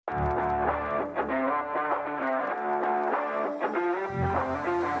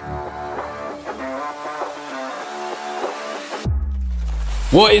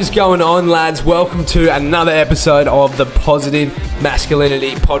What is going on, lads? Welcome to another episode of the Positive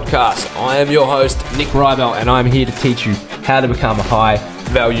Masculinity Podcast. I am your host, Nick Rybel, and I'm here to teach you how to become a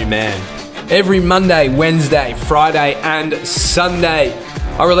high-value man. Every Monday, Wednesday, Friday, and Sunday,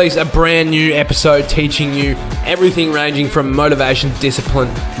 I release a brand new episode teaching you everything ranging from motivation, discipline,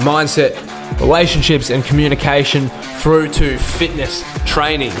 mindset, relationships, and communication through to fitness,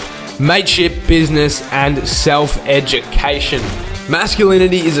 training, mateship, business, and self-education.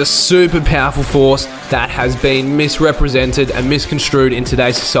 Masculinity is a super powerful force that has been misrepresented and misconstrued in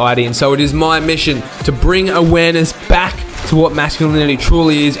today's society, and so it is my mission to bring awareness back to what masculinity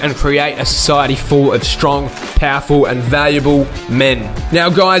truly is and create a society full of strong, powerful, and valuable men. Now,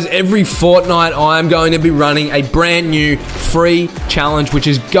 guys, every fortnight I am going to be running a brand new free challenge which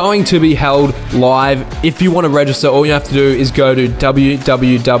is going to be held live. If you want to register, all you have to do is go to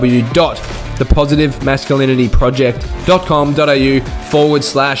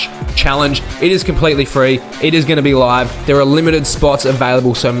thepositivemasculinityproject.com.au/challenge. It is completely free. It is going to be live. There are limited spots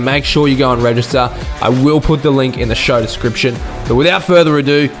available, so make sure you go and register. I will put the link in the show description. But without further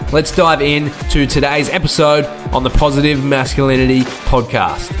ado, let's dive into today's episode on the Positive Masculinity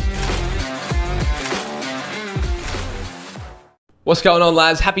Podcast. What's going on,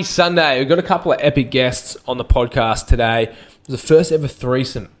 lads? Happy Sunday. We've got a couple of epic guests on the podcast today. It was the first ever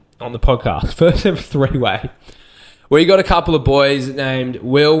threesome on the podcast. First ever three-way. We got a couple of boys named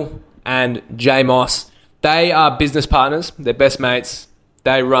Will and Jmoss. They are business partners. They're best mates.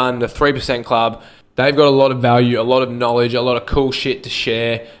 They run the 3% Club. They've got a lot of value, a lot of knowledge, a lot of cool shit to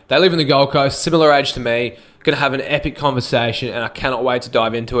share. They live in the Gold Coast, similar age to me. Going to have an epic conversation, and I cannot wait to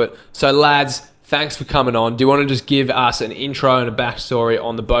dive into it. So, lads, thanks for coming on. Do you want to just give us an intro and a backstory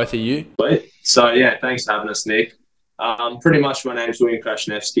on the both of you? So, thanks for having us, Nick. Pretty much my name's William Krasch.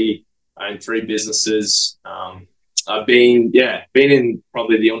 I own 3 businesses. I've been in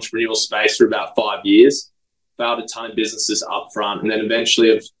probably the entrepreneurial space for about 5 years. Failed a ton of businesses up front, and then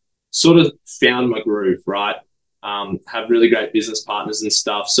eventually I've sort of found my groove, right? Have really great business partners and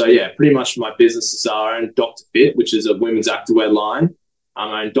stuff. So pretty much my businesses are: I own Dr. Fit, which is a women's activewear line.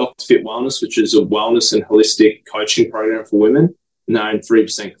 I own Dr. Fit Wellness, which is a wellness and holistic coaching program for women. And I own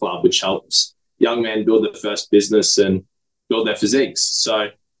 3% Club, which helps young men build their first business and build their physiques. So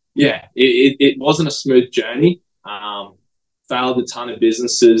it wasn't a smooth journey. Failed a ton of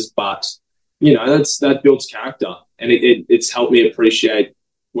businesses, but that builds character, and it's helped me appreciate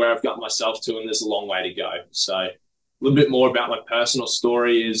where I've got myself to, and there's a long way to go. So a little bit more about my personal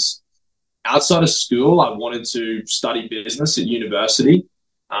story is, outside of school, I wanted to study business at university.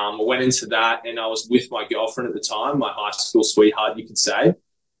 I went into that, and I was with my girlfriend at the time, my high school sweetheart, you could say.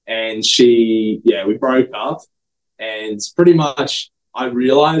 And we broke up, and pretty much I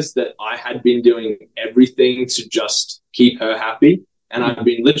realized that I had been doing everything to just keep her happy. And I'd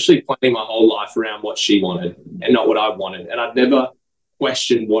been literally planning my whole life around what she wanted and not what I wanted. And I'd never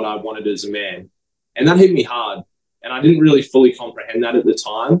questioned what I wanted as a man. And that hit me hard. And I didn't really fully comprehend that at the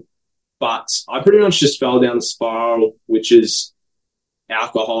time. But I pretty much just fell down the spiral, which is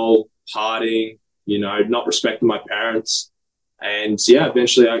alcohol, partying, not respecting my parents. And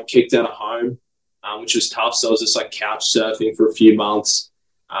eventually I kicked out of home, which was tough. So I was just like couch surfing for a few months.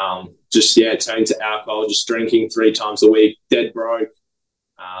 Turning to alcohol, just drinking 3 times a week, dead broke.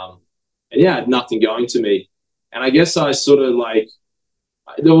 I had nothing going to me. And I guess I sort of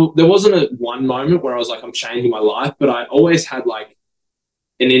there wasn't one moment where I was like, I'm changing my life, but I always had like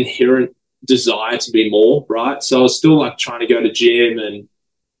an inherent desire to be more, right? So I was still like trying to go to gym, and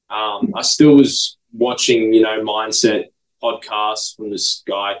I still was watching, mindset podcasts from this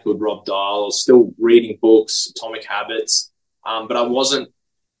guy called Rob Dial. I was still reading books, Atomic Habits, but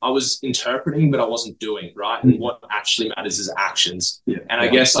I was interpreting, but I wasn't doing, right? And what actually matters is actions. I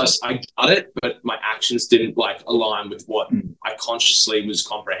guess I got it, but my actions didn't align with what I consciously was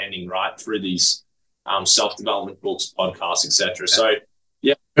comprehending, right? Through these self-development books, podcasts, etc. So I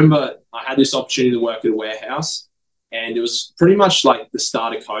remember I had this opportunity to work at a warehouse, and it was pretty much like the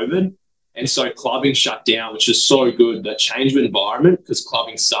start of COVID. And so clubbing shut down, which is so good. That change of environment, because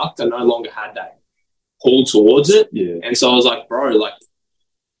clubbing sucked. I no longer had that pull towards it. And so I was like, bro,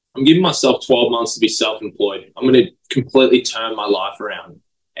 I'm giving myself 12 months to be self-employed. I'm going to completely turn my life around.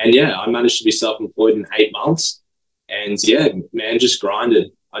 And I managed to be self-employed in 8 months. And just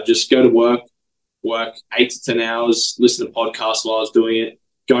grinded. I just go to work 8 to 10 hours, listen to podcasts while I was doing it,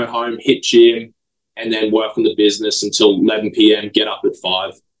 go home, hit gym, and then work on the business until 11 p.m., get up at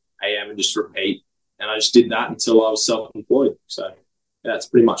 5 a.m. and just repeat. And I just did that until I was self-employed. So that's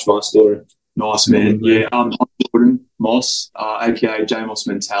pretty much my story. Nice, man. I'm Jordan Moss, aka Jmoss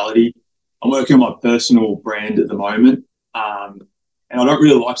Mentality. I'm working on my personal brand at the moment. And I don't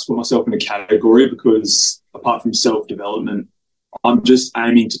really like to put myself in a category because apart from self-development, I'm just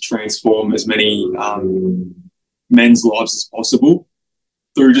aiming to transform as many men's lives as possible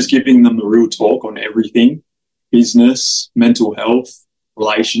through just giving them the real talk on everything: business, mental health,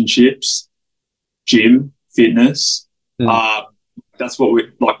 relationships, gym, fitness. That's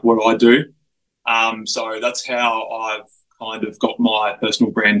what I do. So that's how I've kind of got my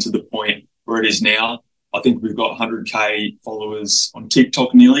personal brand to the point where it is now. I think we've got 100K followers on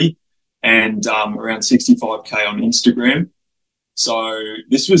TikTok nearly, and around 65K on Instagram. So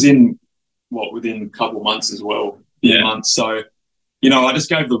this was within a couple of months as well. Yeah. Months. So, I just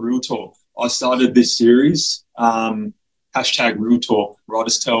gave the real talk. I started this series, hashtag real talk, where I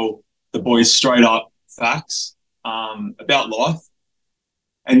just tell the boys straight up facts about life.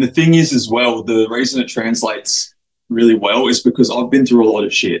 And the thing is as well, the reason it translates really well is because I've been through a lot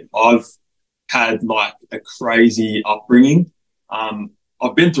of shit. I've had like a crazy upbringing.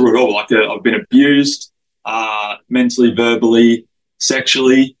 I've been through it all. I've been abused, mentally, verbally,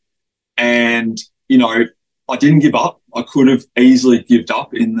 sexually. And, I didn't give up. I could have easily given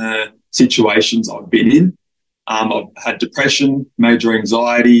up in the situations I've been in. I've had depression, major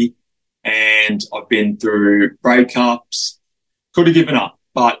anxiety, and I've been through breakups. Could have given up,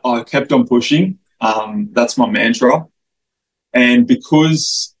 but I kept on pushing. That's my mantra. And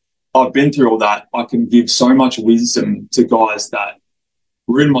because I've been through all that, I can give so much wisdom to guys that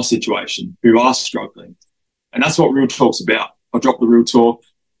were in my situation, who are struggling. And that's what Real Talk's about. I drop the real talk.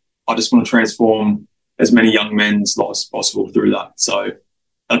 I just want to transform as many young men's lives as possible through that. So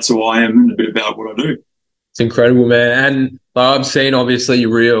that's who I am and a bit about what I do. It's incredible, man. And I've seen obviously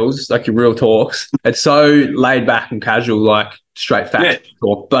your reels, like your real talks. It's so laid back and casual, like straight facts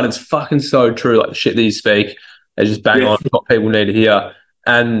talk, but it's fucking so true. Like the shit that you speak, they just bang on what people need to hear.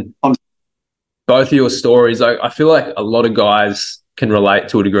 And both of your stories, like I feel like a lot of guys can relate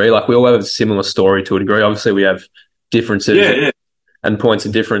to a degree. Like we all have a similar story to a degree. Obviously we have differences and points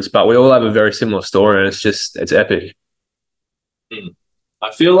of difference, but we all have a very similar story, and it's epic.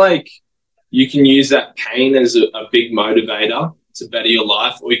 I feel like you can use that pain as a big motivator to better your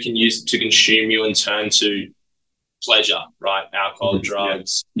life, or you can use it to consume you and turn to pleasure, right? Alcohol,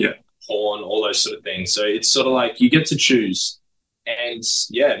 drugs, porn, all those sort of things. So it's sort of like you get to choose. And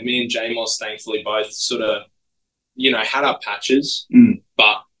me and Jmoss thankfully both sort of, had our patches,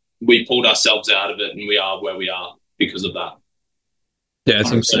 but we pulled ourselves out of it and we are where we are because of that. Yeah,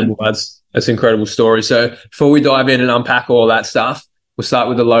 it's incredible. That's an incredible story. So before we dive in and unpack all that stuff, we'll start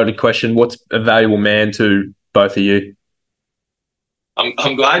with a loaded question. What's a valuable man to both of you?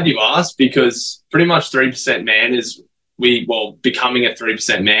 I'm glad you asked, because pretty much 3% man is becoming a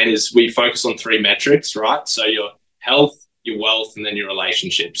 3% man is we focus on 3 metrics, right? So your health, your wealth, and then your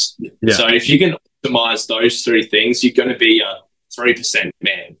relationships. Yeah. So if you can optimize those 3 things, you're going to be a 3%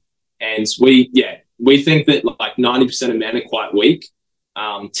 man. And we think that like 90% of men are quite weak.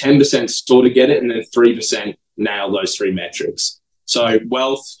 10% sort of get it, and then 3% nail those 3 metrics. So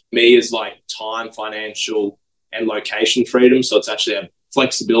wealth, me, is like time, financial, and location freedom. So it's actually a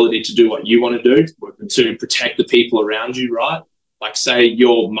flexibility to do what you want to do to protect the people around you, right? Like say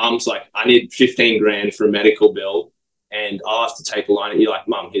your mum's like, I need 15 grand for a medical bill and I'll have to take a loan. And you're like,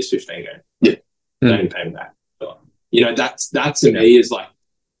 Mum, here's 15 grand. Yeah. Don't pay me back. But, that to me is like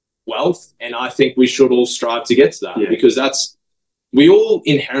wealth. And I think we should all strive to get to that because we all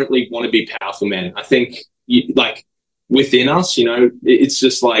inherently want to be powerful men. I think within us, it's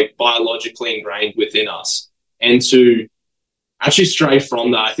just like biologically ingrained within us. And to actually stray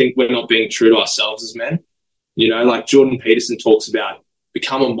from that, I think we're not being true to ourselves as men. Like Jordan Peterson talks about,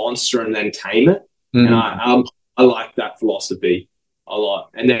 become a monster and then tame it. And I like that philosophy a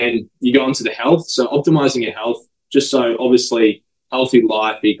lot. And then you go into the health. So optimizing your health, just so obviously healthy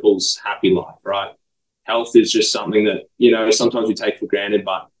life equals happy life, right? Health is just something that, sometimes we take for granted,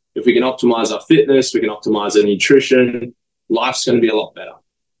 but if we can optimize our fitness, we can optimize our nutrition, life's going to be a lot better.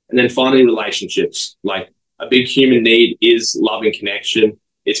 And then finally, relationships. Like a big human need is love and connection.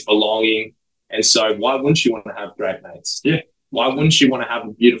 It's belonging. And so why wouldn't you want to have great mates? Yeah. Why wouldn't you want to have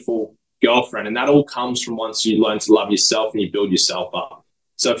a beautiful girlfriend? And that all comes from once you learn to love yourself and you build yourself up.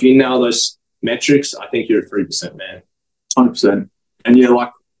 So if you nail those metrics, I think you're a 3% man. 100%. And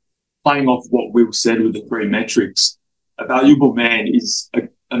like playing off what Will said with the 3 metrics, a valuable man is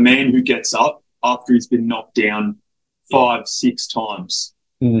a man who gets up after he's been knocked down 5, 6 times.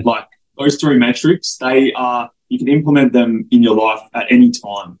 Like those 3 metrics, you can implement them in your life at any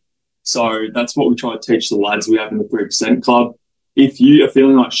time. So that's what we try to teach the lads we have in the 3% club. If you are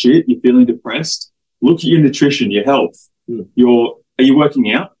feeling like shit, you're feeling depressed, look at your nutrition, your health. Are you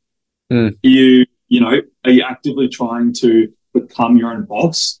working out? Are you actively trying to become your own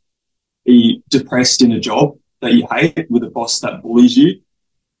boss, be depressed in a job that you hate with a boss that bullies you.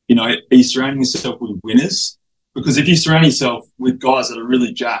 You know, are you surrounding yourself with winners? Because if you surround yourself with guys that are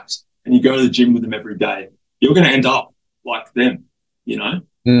really jacked and you go to the gym with them every day, you're going to end up like them, you know?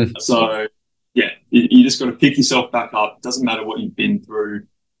 So, yeah, you just got to pick yourself back up. It doesn't matter what you've been through.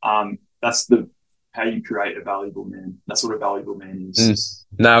 That's how you create a valuable man. That's what a valuable man is.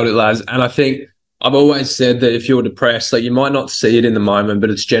 Nailed it, lads. And I think I've always said that if you're depressed, like you might not see it in the moment, but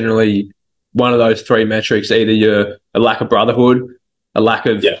it's generally one of those three metrics. Either you're a lack of brotherhood, a lack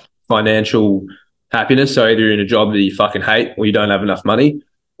of financial happiness. So either you're in a job that you fucking hate or you don't have enough money,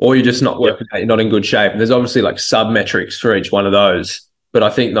 or you're just not working out, you're not in good shape. And there's obviously like sub-metrics for each one of those. But I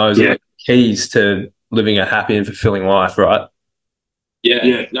think those are like keys to living a happy and fulfilling life, right?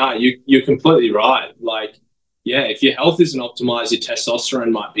 Yeah. No, you're completely right. Like, if your health isn't optimized, your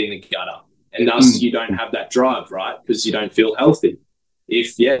testosterone might be in the gutter. And thus you don't have that drive, right? Because you don't feel healthy.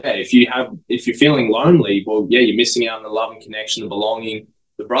 If you're feeling lonely, well, you're missing out on the love and connection, the belonging,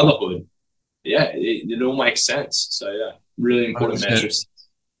 the brotherhood. It all makes sense. So really important 100%. metrics.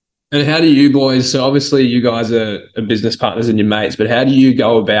 And how do you boys, so obviously you guys are business partners and your mates, but how do you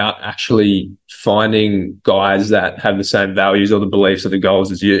go about actually finding guys that have the same values or the beliefs or the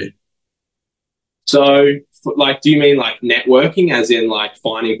goals as you? So, like, do you mean like networking, as in like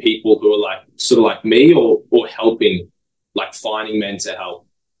finding people who are like sort of like me, or helping, like finding men to help?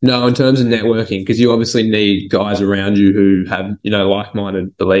 No, in terms of networking, because you obviously need guys around you who have,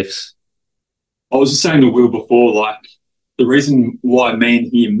 like-minded beliefs. I was just saying to Will before, like, the reason why me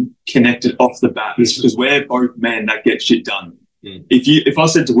and him connected off the bat is because we're both men that get shit done. If I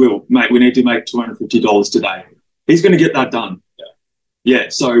said to Will, mate, we need to make $250 today, he's going to get that done.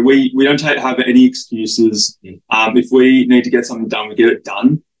 So we don't have any excuses. If we need to get something done, we get it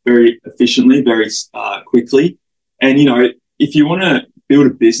done very efficiently, very quickly. And, if you want to build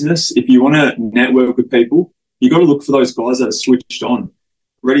a business, if you want to network with people, you got to look for those guys that are switched on,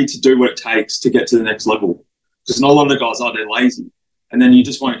 ready to do what it takes to get to the next level. Because not a lot of the guys they're lazy. And then you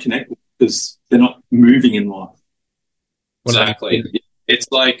just won't connect with them because they're not moving in life. Exactly. It's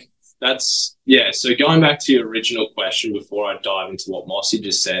like, so going back to your original question before I dive into what Mossy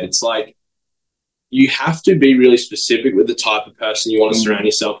just said, it's like you have to be really specific with the type of person you want to surround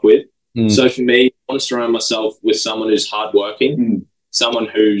yourself with. So for me, I want to surround myself with someone who's hardworking, someone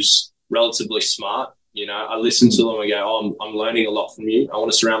who's relatively smart. I listen to them and go, I'm learning a lot from you. I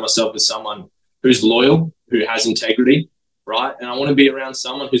want to surround myself with someone who's loyal, who has integrity, right? And I want to be around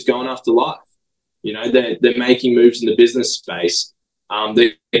someone who's going after life. They're making moves in the business space.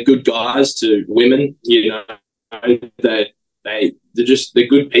 They're good guys to women. They're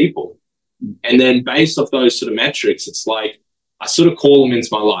good people. And then based off those sort of metrics, it's like I sort of call them into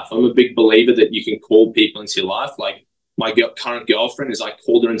my life. I'm a big believer that you can call people into your life. Like my current girlfriend I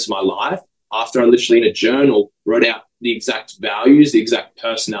called her into my life after I literally in a journal wrote out the exact values, the exact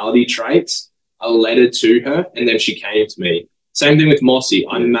personality traits. I led her to her, and then she came to me. Same thing with Mossy.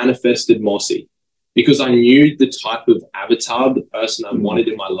 I manifested Mossy because I knew the type of avatar, the person I wanted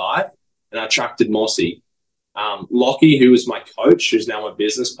in my life, and I attracted Mossy. Lockie, who was my coach, who's now my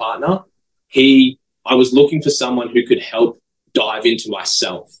business partner, I was looking for someone who could help dive into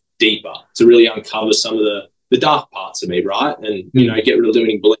myself deeper to really uncover some of the dark parts of me, right? And, get rid of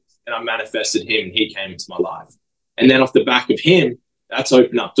limiting beliefs. And I manifested him, and he came into my life. And then off the back of him, that's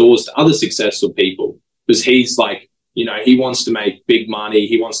opened up doors to other successful people because he's like, he wants to make big money.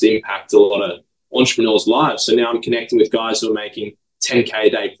 He wants to impact a lot of entrepreneurs' lives. So now I'm connecting with guys who are making 10K a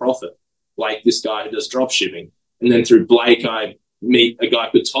day profit, like this guy who does drop shipping. And then through Blake, I meet a guy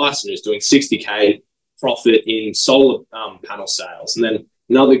called Tyson who's doing 60K profit in solar panel sales. And then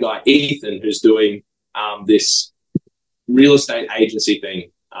another guy, Ethan, who's doing this real estate agency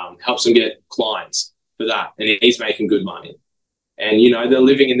thing, helps him get clients for that. And he's making good money. And, they're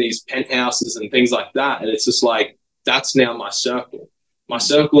living in these penthouses and things like that. And it's just like, that's now my circle. My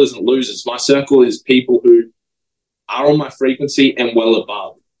circle isn't losers. My circle is people who are on my frequency and well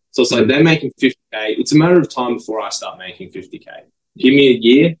above. So it's like they're making 50K. It's a matter of time before I start making 50K. Give me a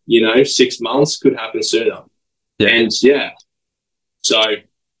year, 6 months, could happen sooner. Yeah. And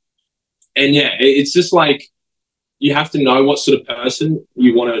it's just like you have to know what sort of person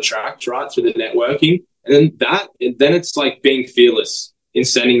you want to attract, right, through the networking. And then it's like being fearless in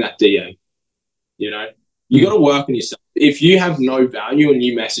sending that DM. You got to work on yourself. If you have no value and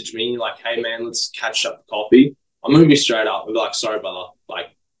you message me and you're like, hey man, let's catch up for coffee, I'm going to be straight up and be like, sorry, brother, like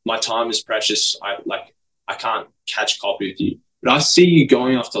my time is precious. I can't catch coffee with you. But I see you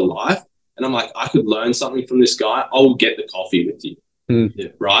going after life and I'm like, I could learn something from this guy. I will get the coffee with you.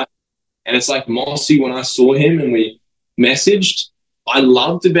 Right. And it's like Mossy, when I saw him and we messaged, I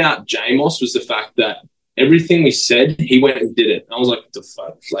loved about Jmoss was the fact that everything we said, he went and did it. And I was like, what the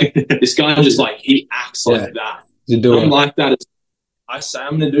fuck? Like, this guy just like, he acts like that. I'm like that. I say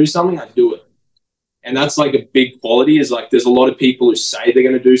I'm going to do something, I do it. And that's like a big quality is like, there's a lot of people who say they're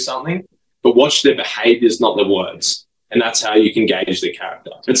going to do something, but watch their behaviors, not their words. And that's how you can gauge their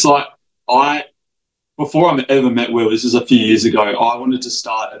character. It's like, before I ever met Will, this is a few years ago, I wanted to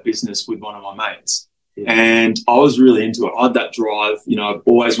start a business with one of my mates. And I was really into it. I had that drive. You know, I've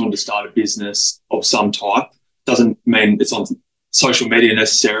always wanted to start a business of some type. Doesn't mean it's on social media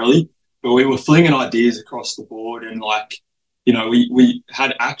necessarily, but we were flinging ideas across the board and like, you know, we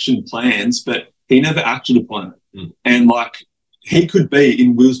had action plans, but he never acted upon it. And like, he could be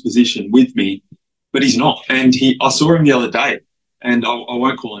in Will's position with me, but he's not. And I saw him the other day, and I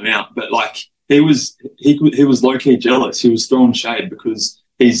won't call him out, but like, he was low key jealous. He was throwing shade because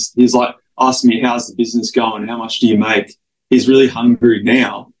he's like, asked me, how's the business going? How much do you make? He's really hungry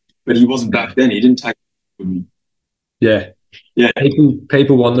now, but he wasn't back then. He didn't take it with me. Yeah. Yeah.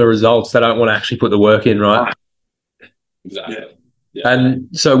 People want the results. They don't want to actually put the work in, right? Exactly. Yeah. And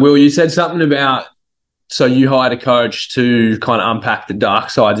so, Will, you said something about, so you hired a coach to kind of unpack the dark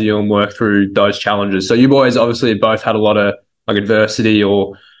sides of you and work through those challenges. So you boys obviously both had a lot of like adversity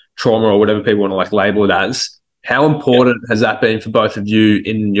or trauma or whatever people want to like label it as. How important has that been for both of you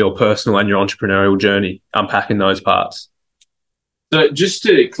in your personal and your entrepreneurial journey, unpacking those parts? So just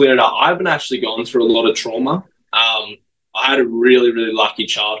to clear it up, I haven't actually gone through a lot of trauma. I had a really, really lucky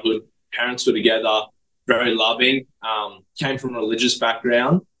childhood. Parents were together, very loving, came from a religious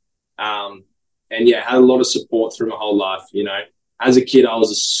background, and had a lot of support through my whole life. You know, as a kid, I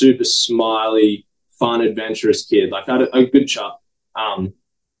was a super smiley, fun, adventurous kid. Like I had a good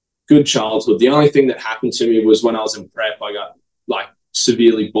childhood. The only thing that happened to me was when I was in prep, I got like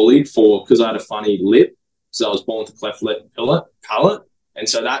severely bullied because I had a funny lip. So I was born with a cleft lip palate. And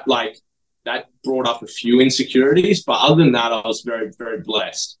so that brought up a few insecurities. But other than that, I was very, very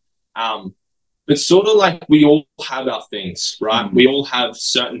blessed. But sort of like we all have our things, right? We all have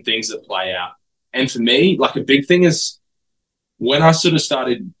certain things that play out. And for me, like a big thing is when I sort of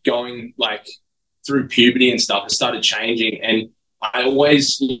started going like through puberty and stuff, I started changing. And I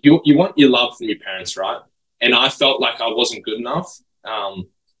always, you want your love from your parents, right? And I felt like I wasn't good enough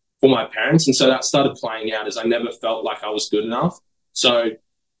for my parents. And so that started playing out as I never felt like I was good enough. So,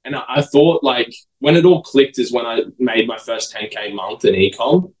 and I thought like when it all clicked is when I made my first 10K month in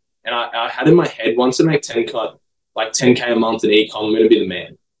ecom. And I had in my head, once I make 10K a month in ecom, I'm going to be the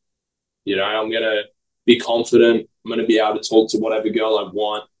man. You know, I'm going to be confident. I'm going to be able to talk to whatever girl I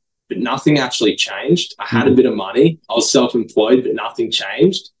want. But nothing actually changed. I had a bit of money. I was self-employed, but nothing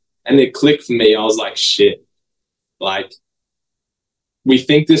changed. And it clicked for me. I was like, shit, like we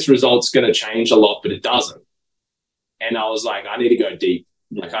think this result's going to change a lot, but it doesn't. And I was like, I need to go deep.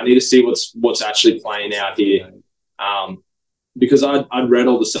 Like I need to see what's actually playing out here. Because I'd read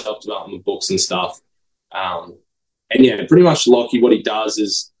all the self-development books and stuff. And pretty much Lockie, what he does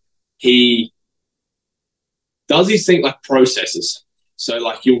is he does these things like processes. So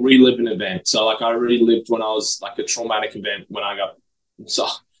like you'll relive an event. So like I relived when I was like a traumatic event when I got, so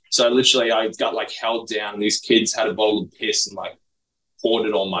literally I got like held down and these kids had a bottle of piss and like poured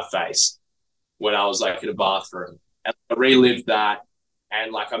it on my face when I was like in a bathroom. And I relived that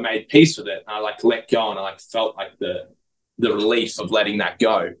and like I made peace with it. And I like let go and I like felt like the relief of letting that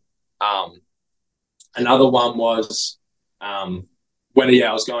go. Another one was when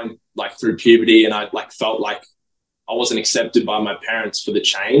I was going like through puberty and I like felt like I wasn't accepted by my parents for the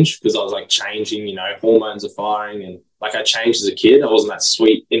change because I was like changing, you know, hormones are firing and like I changed as a kid. I wasn't that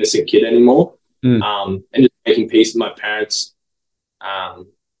sweet, innocent kid anymore. And just making peace with my parents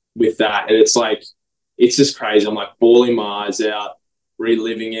with that. And it's like, it's just crazy. I'm like bawling my eyes out,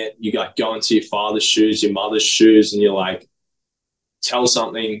 reliving it. You like go into your father's shoes, your mother's shoes, and you're like, tell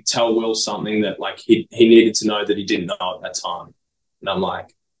Will something that like he needed to know that he didn't know at that time. And I'm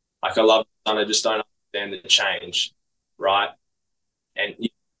like I love son, I just don't understand the change, right? And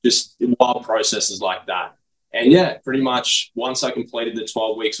just wild processes like that. And pretty much once I completed the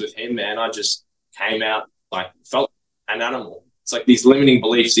 12 weeks with him, man, I just came out like felt an animal. It's like these limiting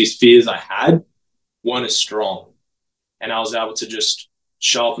beliefs, these fears I had weren't as strong. And I was able to just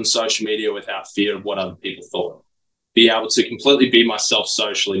show up on social media without fear of what other people thought. Be able to completely be myself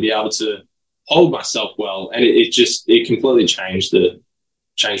socially, be able to hold myself well. And it completely changed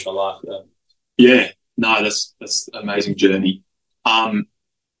my life. Yeah, no, that's an amazing journey.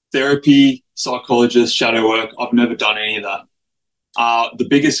 Therapy, psychologist, shadow work, I've never done any of that. The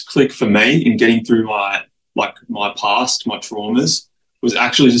biggest click for me in getting through my past, my traumas, was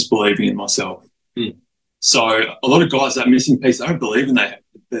actually just believing in myself. So a lot of guys, that missing piece, they don't believe in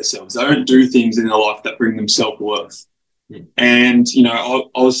themselves. They don't do things in their life that bring them self-worth. And, I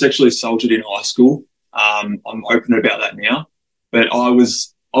was sexually assaulted in high school. I'm open about that now. But I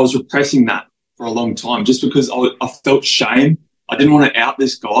was repressing that for a long time just because I felt shame. I didn't want to out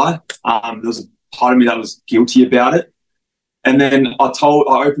this guy. There was a part of me that was guilty about it. And then I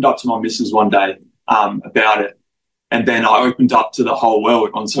opened up to my missus one day about it. And then I opened up to the whole world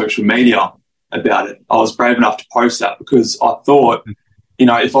on social media about it. I was brave enough to post that because I thought,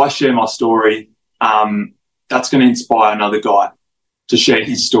 if I share my story, that's going to inspire another guy to share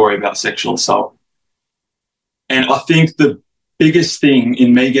his story about sexual assault. And I think the biggest thing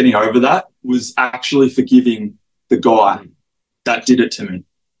in me getting over that was actually forgiving the guy that did it to me,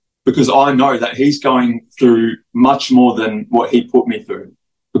 because I know that he's going through much more than what he put me through,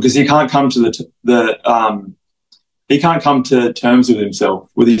 because he can't come to he can't come to terms with himself,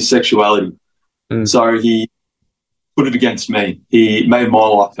 with his sexuality. So he put it against me. He made my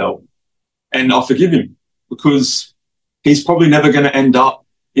life hell. And I forgive him because he's probably never going to end up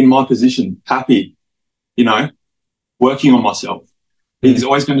in my position, happy, working on myself. He's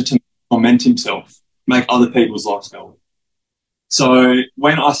always going to torment himself, make other people's lives hell. So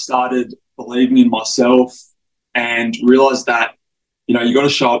when I started believing in myself and realised that, you got to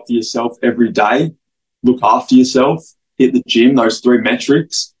show up for yourself every day, look after yourself, hit the gym, those 3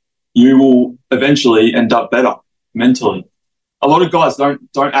 metrics, you will eventually end up better mentally. A lot of guys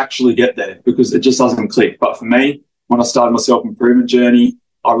don't actually get there because it just doesn't click. But for me, when I started my self-improvement journey,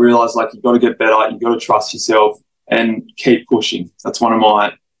 I realised you've got to get better, you've got to trust yourself and keep pushing. That's one of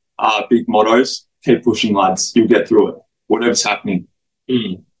my big mottos. Keep pushing, lads. You'll get through it, whatever's happening.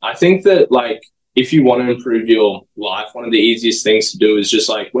 I think that, if you want to improve your life, one of the easiest things to do is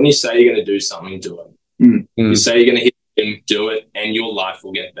just, when you say you're going to do something, do it. You say you're going to hit the gym, do it, and your life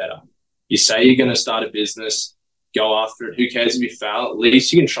will get better. You say you're going to start a business, go after it. Who cares if you fail? At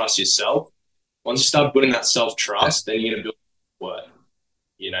least you can trust yourself. Once you start building that self-trust, then you're going to build work,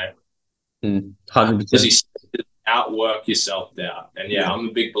 100%. Because you outwork your self-doubt. And, I'm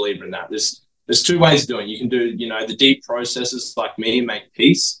a big believer in that. There's 2 ways of doing it. You can do, the deep processes like me, make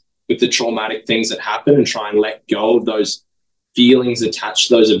peace with the traumatic things that happen and try and let go of those feelings attached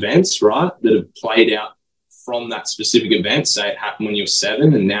to those events, right, that have played out from that specific event. Say it happened when you were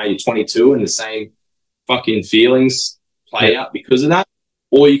 7 and now you're 22 and the same fucking feelings play out because of that.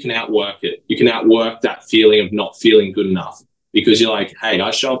 Or you can outwork it. You can outwork that feeling of not feeling good enough because you're like, hey,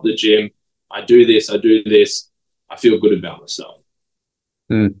 I show up at the gym, I do this, I feel good about myself.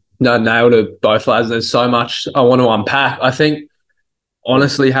 No, nailed it, both lads. There's so much I want to unpack. I think,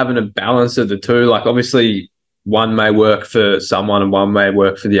 honestly, having a balance of the two, obviously one may work for someone and one may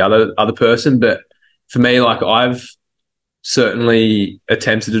work for the other person. But for me, I've certainly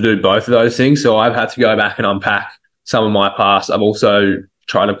attempted to do both of those things. So I've had to go back and unpack some of my past. I've also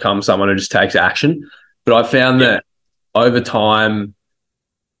tried to become someone who just takes action. But I've found that over time,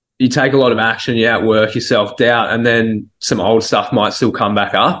 you take a lot of action, you outwork your self-doubt, and then some old stuff might still come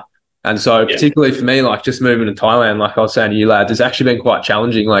back up. And so particularly for me, just moving to Thailand, like I was saying to you, lads, it's actually been quite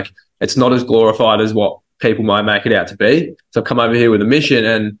challenging. It's not as glorified as what people might make it out to be. So I've come over here with a mission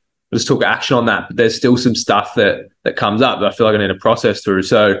and just took action on that. But there's still some stuff that comes up that I feel like I need to process through.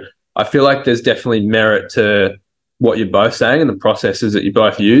 So I feel like there's definitely merit to what you're both saying and the processes that you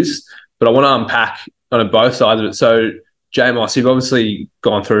both use. But I want to unpack on both sides of it. So Jmoss, you've obviously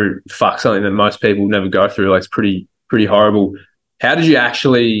gone through something that most people never go through. It's pretty horrible. How did you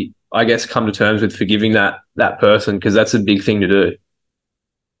actually, I guess, come to terms with forgiving that person? Because that's a big thing to do.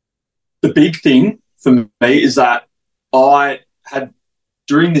 The big thing for me is that I had,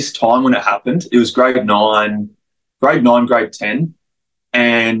 during this time when it happened, it was grade 9, grade 10,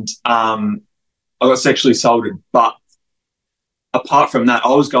 and I got sexually assaulted. But apart from that,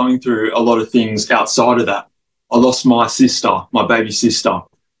 I was going through a lot of things outside of that. I lost my sister, my baby sister,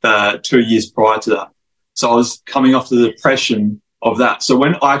 2 years prior to that. So I was coming off the depression of that. So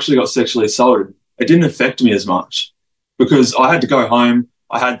when I actually got sexually assaulted, it didn't affect me as much because I had to go home.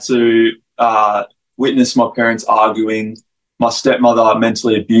 I had to witness my parents arguing, my stepmother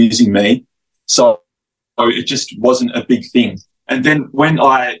mentally abusing me. So it just wasn't a big thing. And then when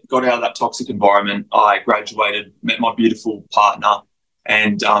I got out of that toxic environment, I graduated, met my beautiful partner,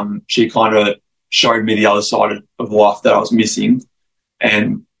 and she kind of showed me the other side of life that I was missing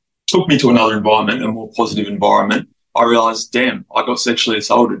and took me to another environment, a more positive environment. I realised, damn, I got sexually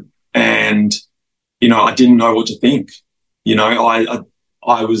assaulted and, I didn't know what to think.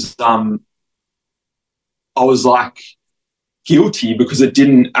 I was guilty because it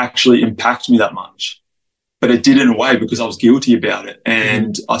didn't actually impact me that much, but it did in a way because I was guilty about it.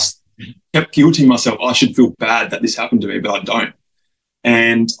 And I kept guilting myself. I should feel bad that this happened to me, but I don't.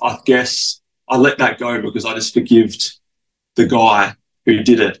 And I guess I let that go because I just forgived the guy who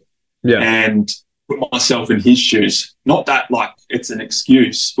did it and put myself in his shoes. Not that like it's an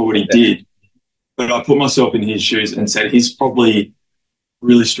excuse for what he did, but I put myself in his shoes and said he's probably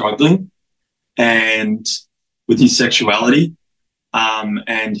really struggling and with his sexuality,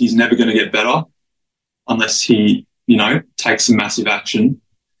 and he's never going to get better unless he, you know, takes some massive action.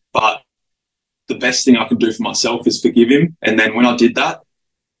 But the best thing I can do for myself is forgive him. And then when I did that,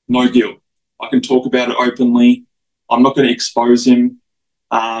 no guilt. I can talk about it openly. I'm not going to expose him,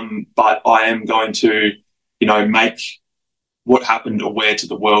 but I am going to, you know, make what happened aware to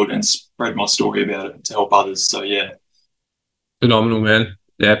the world and spread my story about it to help others. So, yeah. Phenomenal, man.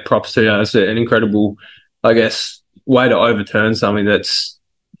 Yeah, props to you. It's an incredible, I guess, way to overturn something that's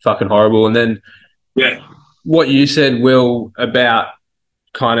fucking horrible. And then what you said, Will, about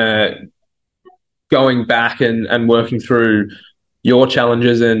kind of going back and working through your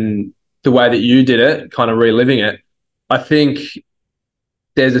challenges and the way that you did it, kind of reliving it. I think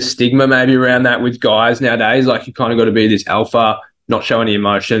there's a stigma maybe around that with guys nowadays. Like, you kind of got to be this alpha, not show any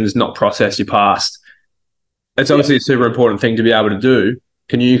emotions, not process your past. It's obviously a super important thing to be able to do.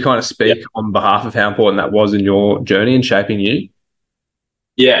 Can you kind of speak on behalf of how important that was in your journey and shaping you?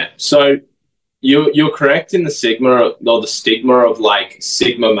 Yeah. So you're correct in the stigma of like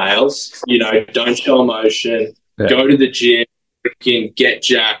sigma males. You know, don't show emotion, go to the gym, freaking get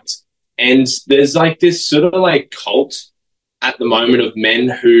jacked. And there's like this sort of like cult at the moment of men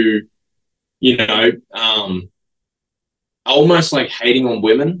who, you know, almost like hating on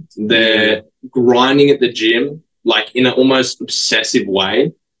women. They're grinding at the gym, like in an almost obsessive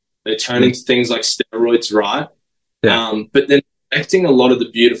way. They're turning to things like steroids, right? Yeah. But then neglecting a lot of the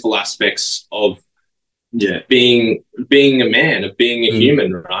beautiful aspects of being a man, of being a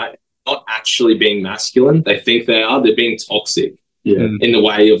human, right? Not actually being masculine. They think they are. They're being toxic in the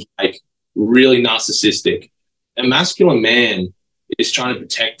way of like really narcissistic. A masculine man is trying to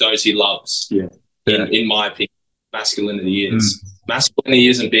protect those he loves. In my opinion, masculinity is. Masculinity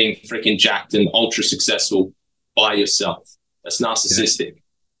isn't being freaking jacked and ultra successful by yourself. That's narcissistic,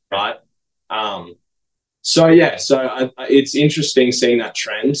 right? So it's interesting seeing that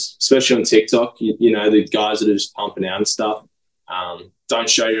trend, especially on TikTok. You know, the guys that are just pumping out and stuff. Don't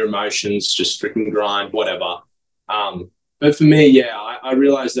show your emotions, just freaking grind, whatever. But for me, I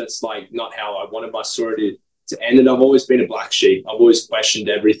realized that's like not how I wanted my story to end. And I've always been a black sheep. I've always questioned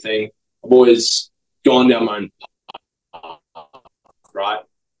everything. I've always gone down my own path, right?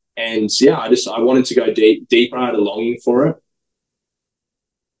 And I wanted to go deeper. I had a longing for it.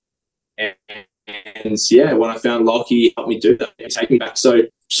 And when I found Lockie, he helped me do that and take me back. So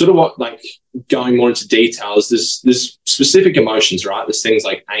sort of what, like, going more into details, there's specific emotions, right? There's things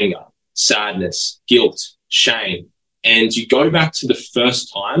like anger, sadness, guilt, shame. And you go back to the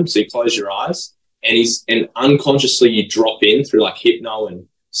first time, so you close your eyes and unconsciously you drop in through like hypno and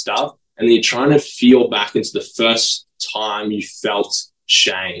stuff. And then you're trying to feel back into the first time you felt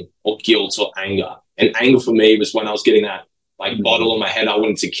shame or guilt or anger. And anger for me was when I was getting that like bottle on my head. I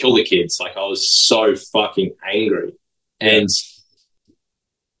wanted to kill the kids. Like, I was so fucking angry. And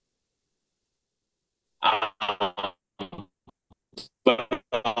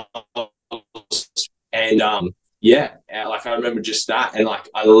like I remember just that, and like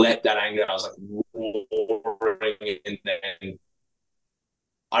I let that anger, I was like roaring, and then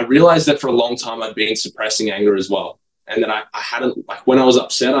I realized that for a long time I'd been suppressing anger as well, and then I hadn't, like, when I was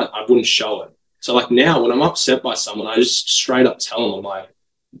upset I wouldn't show it. So like now when I'm upset by someone, I just straight up tell them, I'm like,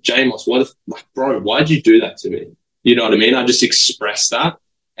 Jmoss, bro, why'd you do that to me? You know what I mean? I just express that,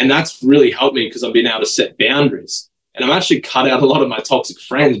 and that's really helped me because I've been able to set boundaries, and I've actually cut out a lot of my toxic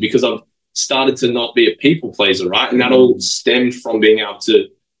friends because I've started to not be a people pleaser, right? And that all stemmed from being able to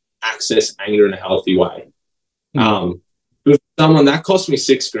access anger in a healthy way. With someone that cost me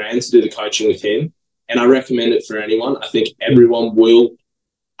 $6,000 to do the coaching with him, and I recommend it for anyone. I think everyone will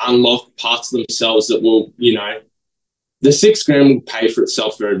unlock parts of themselves that will, you know, the $6,000 will pay for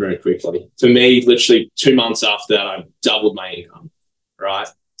itself very, very quickly. For me, literally 2 months after that, I doubled my income, right?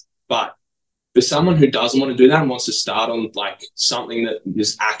 But for someone who doesn't want to do that and wants to start on like something that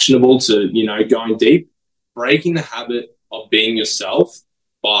is actionable to, you know, going deep, breaking the habit of being yourself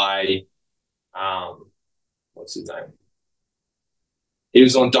by, what's his name? He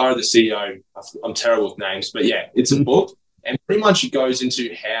was on Dara the CEO. I'm terrible with names, but yeah, it's a book, and pretty much it goes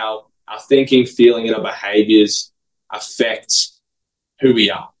into how our thinking, feeling, and our behaviors affect who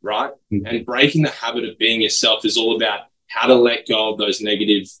we are, right? And breaking the habit of being yourself is all about how to let go of those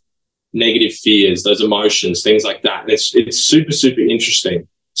negative fears, those emotions, things like that. And it's super, super interesting.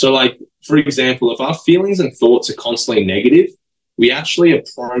 So like, for example, if our feelings and thoughts are constantly negative, we actually are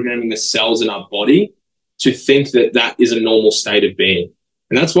programming the cells in our body to think that that is a normal state of being.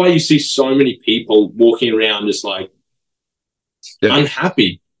 And that's why you see so many people walking around just like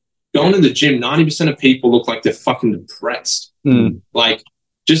unhappy. Going to the gym, 90% of people look like they're fucking depressed. Like,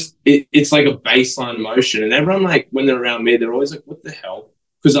 just it's like a baseline emotion. And everyone, like, when they're around me, they're always like, what the hell?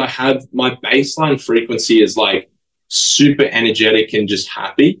 Because I have my baseline frequency is like super energetic and just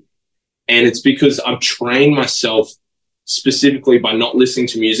happy. And it's because I've trained myself specifically by not listening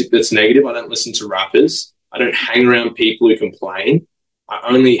to music that's negative. I don't listen to rappers. I don't hang around people who complain. I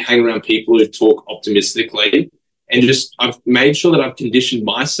only hang around people who talk optimistically. And just I've made sure that I've conditioned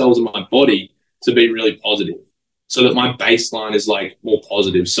my cells in my body to be really positive so that my baseline is like more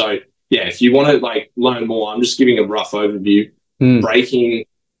positive. So yeah, if you want to like learn more, I'm just giving a rough overview. Breaking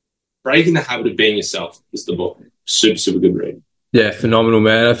the Habit of Being Yourself is the book. Super, super good read. Yeah, phenomenal,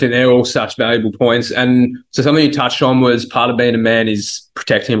 man. I think they're all such valuable points. And so something you touched on was part of being a man is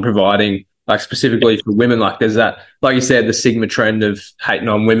protecting and providing, like specifically for women. Like there's that, like you said, the Sigma trend of hating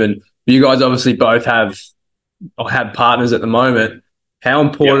on women. You guys obviously both have partners at the moment. How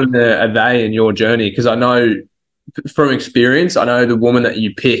important are they in your journey? Because I know from experience, I know the woman that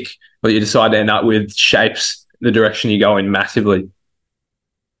you pick or you decide to end up with shapes the direction you go in massively.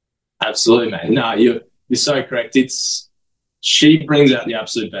 Absolutely, man. No, you're so correct. She brings out the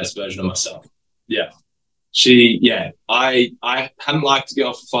absolute best version of myself. Yeah. I hadn't liked a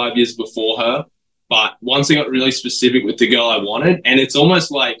girl for 5 years before her, but once I got really specific with the girl I wanted, and it's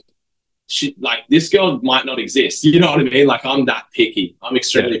almost like this girl might not exist. You know what I mean? Like I'm that picky. I'm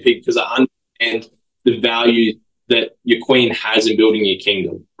extremely picky because I understand the value that your queen has in building your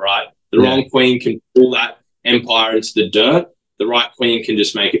kingdom, right? The wrong queen can pull that empire into the dirt. The right queen can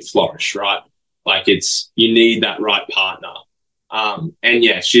just make it flourish, right? Like you need that right partner. And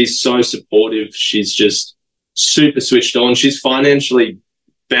yeah, she's so supportive. She's just super switched on. She's financially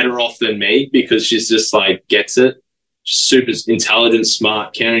better off than me because she's just like gets it. She's super intelligent,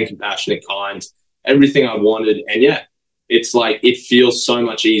 smart, caring, compassionate, kind, everything I wanted. And yeah, it's like it feels so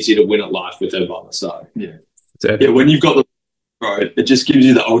much easier to win at life with her by my side. Yeah. When you've got it just gives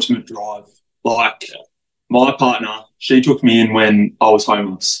you the ultimate drive. Like my partner, she took me in when I was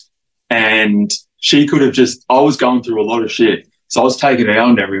homeless, and she could have I was going through a lot of shit. So I was taking it out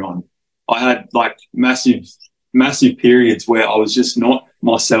on everyone. I had like massive periods where I was just not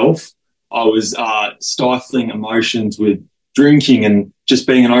myself. I was stifling emotions with drinking and just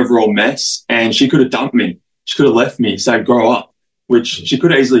being an overall mess. And she could have dumped me. She could have left me, said, grow up, which she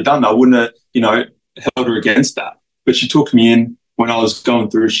could have easily done. I wouldn't have, held her against that. But she took me in when I was going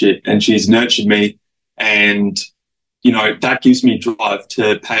through shit, and she's nurtured me. And, that gives me drive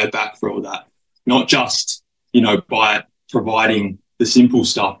to pay her back for all that. Not just, by providing the simple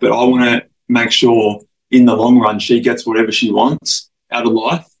stuff, but I want to make sure in the long run she gets whatever she wants out of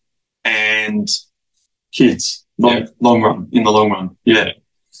life and kids in the long run. Yeah,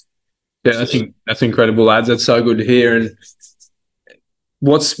 I think that's incredible, lads. That's so good to hear. And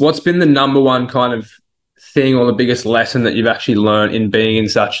what's been the number one kind of thing or the biggest lesson that you've actually learned in being in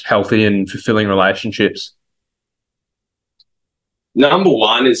such healthy and fulfilling relationships? Number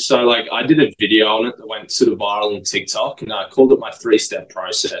one is, I did a video on it that went sort of viral on TikTok, and I called it my 3-step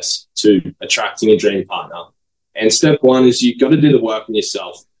process to attracting a dream partner. And step one is you've got to do the work on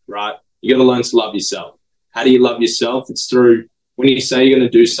yourself, right? You got to learn to love yourself. How do you love yourself? It's through when you say you're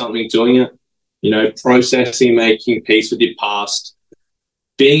going to do something, doing it, processing, making peace with your past,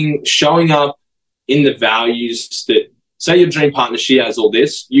 showing up in the values that, say your dream partner, she has all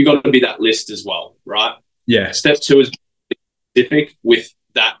this, you got to be that list as well, right? Yeah. Step two is specific with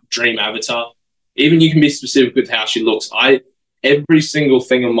that dream avatar. Even you can be specific with how she looks. Every single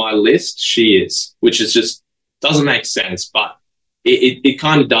thing on my list, she is, which is just doesn't make sense, but it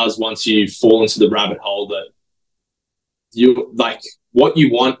kind of does once you fall into the rabbit hole that you like what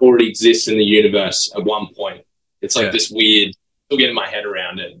you want already exists in the universe at one point. It's like this weird, still getting my head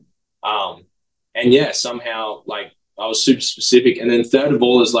around it. And yeah, somehow I was super specific. And then third of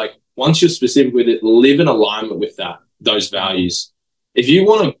all is once you're specific with it, live in alignment with those values. If you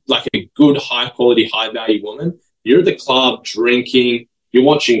want a good, high quality, high value woman, you're at the club drinking, you're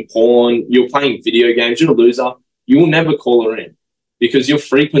watching porn, you're playing video games, you're a loser, you will never call her in because your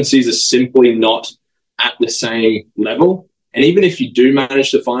frequencies are simply not at the same level. And even if you do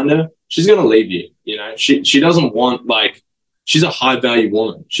manage to find her, she's going to leave you. She doesn't want she's a high value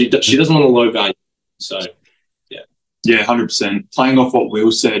woman. She doesn't want a low value. So yeah, 100%. Playing off what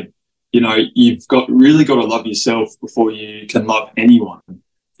Will said, you've really got to love yourself before you can love anyone.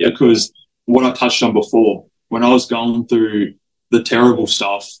 Yeah. Because what I touched on before, when I was going through the terrible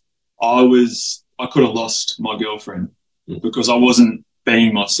stuff, I could have lost my girlfriend because I wasn't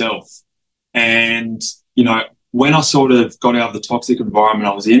being myself. And, you know, when I sort of got out of the toxic environment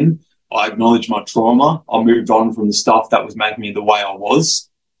I was in, I acknowledged my trauma. I moved on from the stuff that was making me the way I was.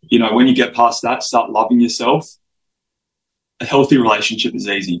 You know, when you get past that, start loving yourself. A healthy relationship is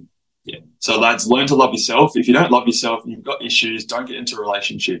easy. Yeah. So lads, learn to love yourself. If you don't love yourself and you've got issues, don't get into a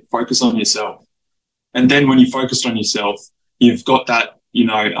relationship. Focus on yourself. And then when you focused on yourself, you've got that, you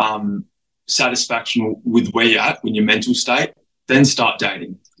know, satisfaction with where you're at in your mental state, then start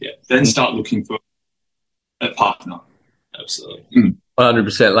dating. Yeah. Then start looking for a partner. Absolutely.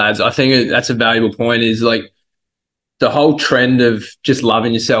 100%, lads. I think that's a valuable point, is like the whole trend of just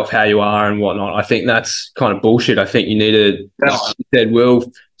loving yourself how you are and whatnot. I think that's kind of bullshit. I think you need to, like you said,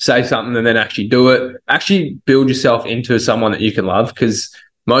 Will, say something and then actually do it. Actually build yourself into someone that you can love, because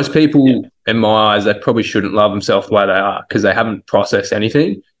most people, in my eyes, they probably shouldn't love themselves the way they are because they haven't processed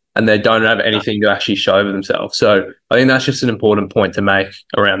anything and they don't have anything to actually show for themselves. So I think that's just an important point to make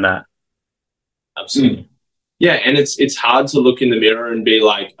around that. Absolutely. Yeah, and it's hard to look in the mirror and be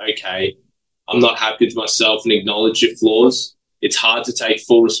like, okay, I'm not happy with myself, and acknowledge your flaws. It's hard to take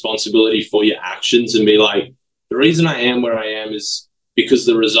full responsibility for your actions and be like, the reason I am where I am is because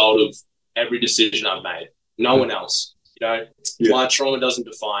the result of every decision I've made. No one else. You know, my trauma doesn't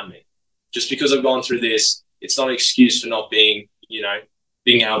define me. Just because I've gone through this, it's not an excuse for not being, you know,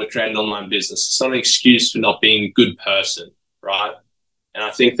 being able to create an online business. It's not an excuse for not being a good person, right? And I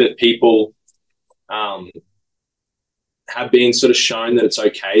think that people have been sort of shown that it's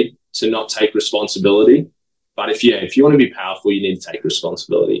okay to not take responsibility. But if you want to be powerful, you need to take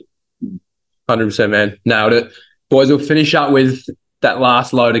responsibility. 100%, man. Nailed it. Boys, we'll finish up with that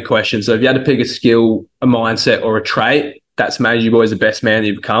last load of questions. So if you had to pick a skill, a mindset, or a trait that's made you boys the best man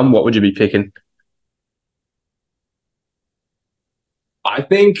you've become, what would you be picking? I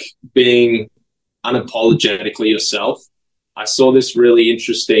think being unapologetically yourself. I saw this really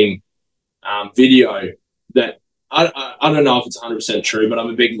interesting video that I don't know if it's 100% true, but I'm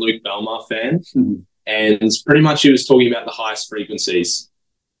a big Luke Belmar fan. Mm-hmm. And pretty much he was talking about the highest frequencies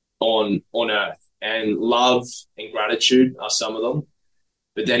on Earth. And love and gratitude are some of them.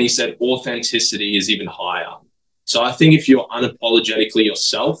 But then he said authenticity is even higher. So I think if you're unapologetically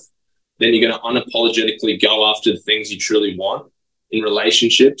yourself, then you're going to unapologetically go after the things you truly want in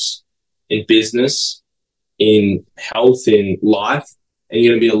relationships, in business, in health, in life, and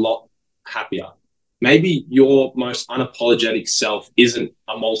you're going to be a lot happier. Maybe your most unapologetic self isn't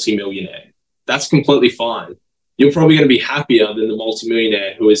a multimillionaire. That's completely fine. You're probably going to be happier than the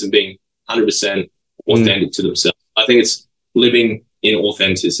multimillionaire who isn't being 100% authentic to themselves. I think it's living in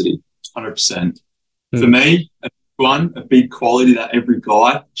authenticity. 100%. For me, a big quality that every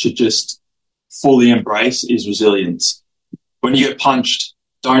guy should just fully embrace is resilience. When you get punched,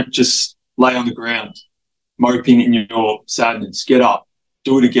 don't just lay on the ground, moping in your sadness. Get up,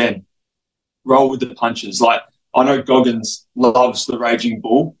 do it again. Roll with the punches. Like, I know Goggins loves The Raging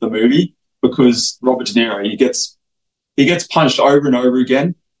Bull, the movie, because Robert De Niro, he gets punched over and over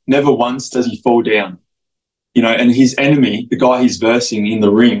again. Never once does he fall down. You know, and his enemy, the guy he's versing in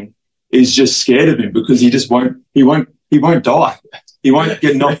the ring, is just scared of him because he won't die. He won't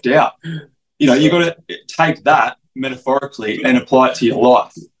get knocked out. You know, you got to take that metaphorically and apply it to your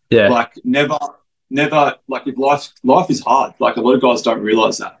life. Yeah. Like never, like if life is hard. Like a lot of guys don't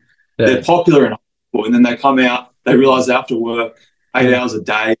realize that. Yeah. They're popular in high school and then they come out, they realize they have to work 8 hours a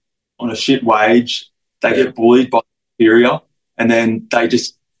day on a shit wage. They get bullied by the superior and then they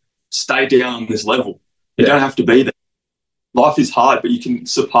just stay down on this level. You don't have to be there. Life is hard, but you can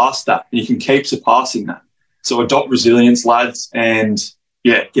surpass that and you can keep surpassing that. So adopt resilience, lads, and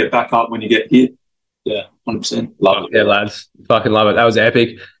get back up when you get hit. Yeah, 100%. Love it. Yeah, lads. Fucking love it. That was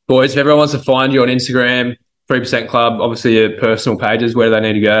epic. Boys, if everyone wants to find you on Instagram, 3% Club, obviously your personal pages, where do they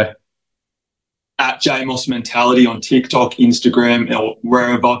need to go? At Jmoss Mentality on TikTok, Instagram, or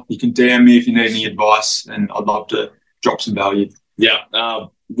wherever. You can DM me if you need any advice, and I'd love to drop some value. Yeah,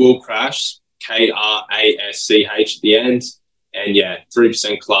 Will Krasch, Krasch at the end. And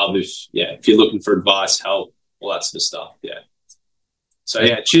 3% Club if you're looking for advice, help, all that sort of stuff. Yeah. So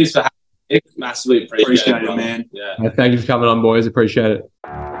cheers for having me. Massively appreciate it, man. Yeah. Thank you for coming on, boys. Appreciate it.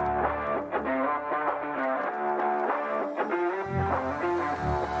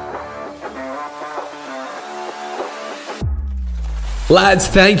 Lads,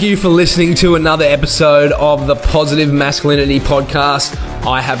 thank you for listening to another episode of the Positive Masculinity Podcast.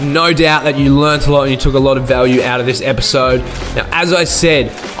 I have no doubt that you learnt a lot and you took a lot of value out of this episode. Now, as I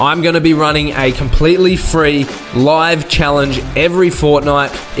said, I'm going to be running a completely free live challenge every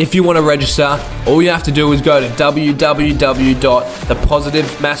fortnight. If you want to register, all you have to do is go to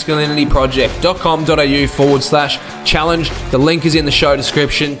www.thepositivemasculinityproject.com.au/challenge. The link is in the show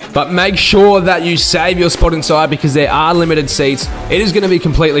description. But make sure that you save your spot inside because there are limited seats. It is going to be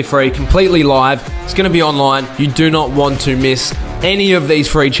completely free, completely live. It's going to be online. You do not want to miss any of these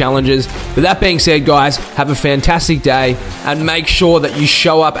free challenges. With that being said, guys, have a fantastic day and make sure that you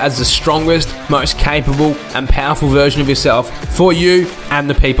show up as the strongest, most capable and powerful version of yourself for you and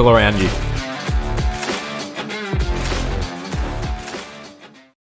the people around you.